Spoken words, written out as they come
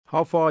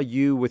How far are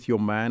you with your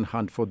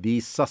manhunt for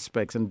these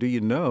suspects, and do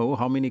you know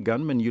how many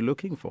gunmen you're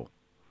looking for?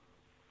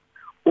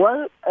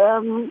 Well,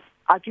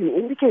 I can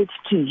indicate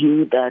to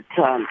you that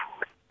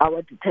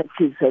our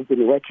detectives have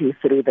been working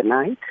through the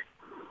night,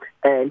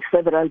 and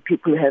several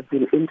people have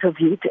been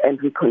interviewed, and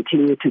we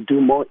continue to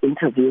do more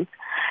interviews.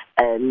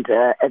 And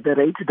at the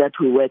rate that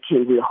we're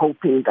working, we're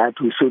hoping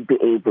that we should be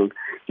able,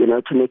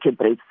 to make a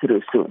breakthrough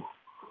soon.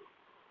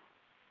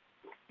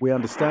 We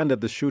understand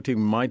that the shooting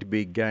might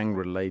be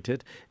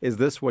gang-related. Is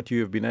this what you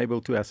have been able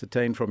to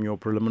ascertain from your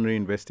preliminary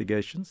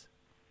investigations?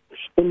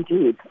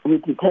 Indeed. We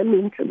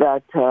determined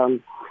that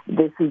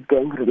this is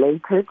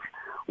gang-related.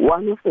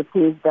 One of the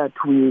things that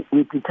we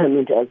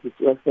determined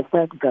was the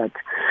fact that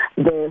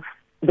the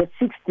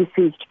 6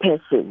 deceased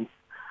persons,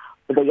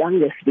 the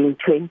youngest being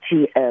 20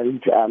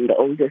 and the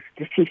oldest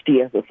 50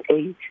 years of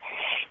age,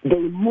 they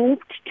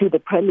moved to the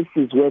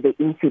premises where the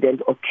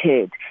incident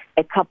occurred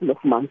a couple of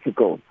months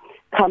ago,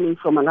 coming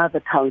from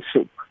another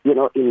township,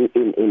 still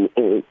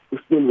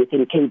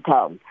within Cape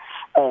Town.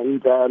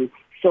 And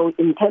so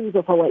in terms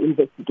of our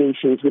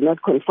investigations, we're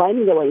not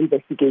confining our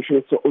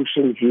investigations to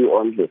Ocean View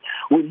only.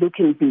 We're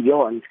looking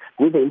beyond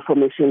with the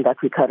information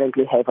that we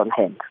currently have on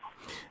hand.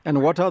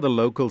 And what are the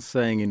locals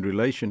saying in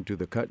relation to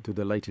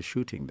the latest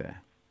shooting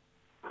there?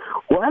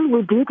 Well,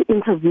 we did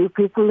interview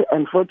people.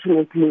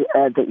 Unfortunately,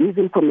 there is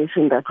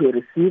information that we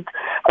received,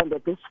 and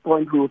at this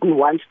point we wouldn't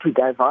want to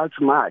divulge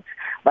much.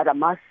 But I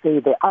must say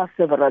there are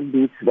several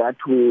leads that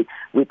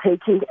we're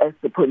taking as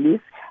the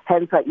police.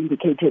 Hence, I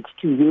indicated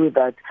to you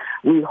that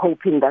we're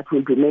hoping that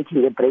we'll be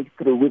making a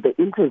breakthrough with the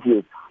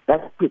interviews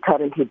that we're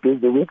currently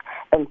busy with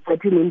and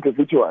certain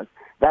individuals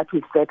that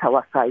we set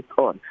our sights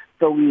on.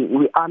 So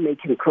we are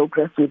making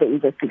progress with the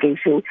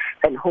investigation,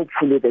 and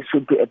hopefully there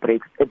should be a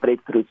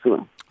breakthrough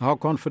soon. How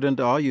confident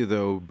are you,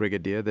 though,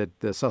 Brigadier, that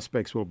the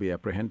suspects will be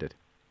apprehended?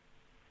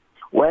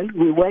 Well,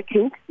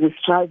 we're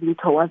striving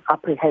towards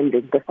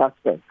apprehending the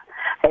suspects.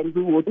 And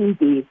we wouldn't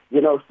be,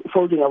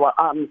 folding our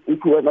arms if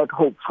we were not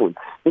hopeful.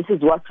 This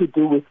is what we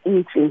do with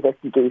each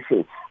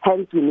investigation.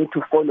 Hence, we need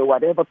to follow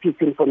whatever piece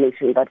of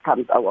information that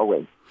comes our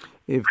way.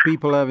 If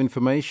people have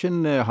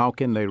information, how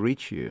can they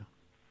reach you?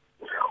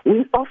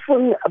 We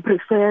often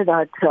prefer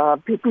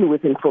that people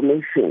with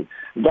information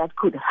that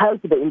could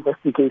help the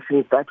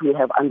investigations that we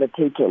have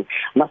undertaken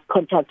must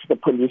contact the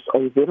police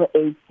on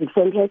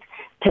 08600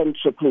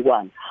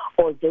 10111,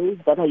 or those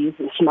that are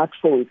using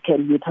smartphones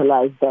can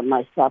utilize the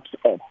MySubs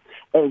app,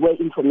 where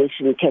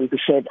information can be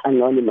shared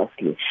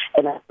anonymously.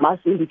 And I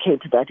must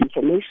indicate that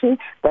information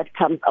that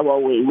comes our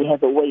way, we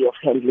have a way of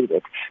handling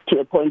it to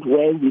a point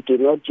where we do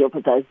not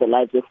jeopardize the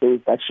lives of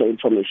those that share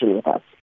information with us.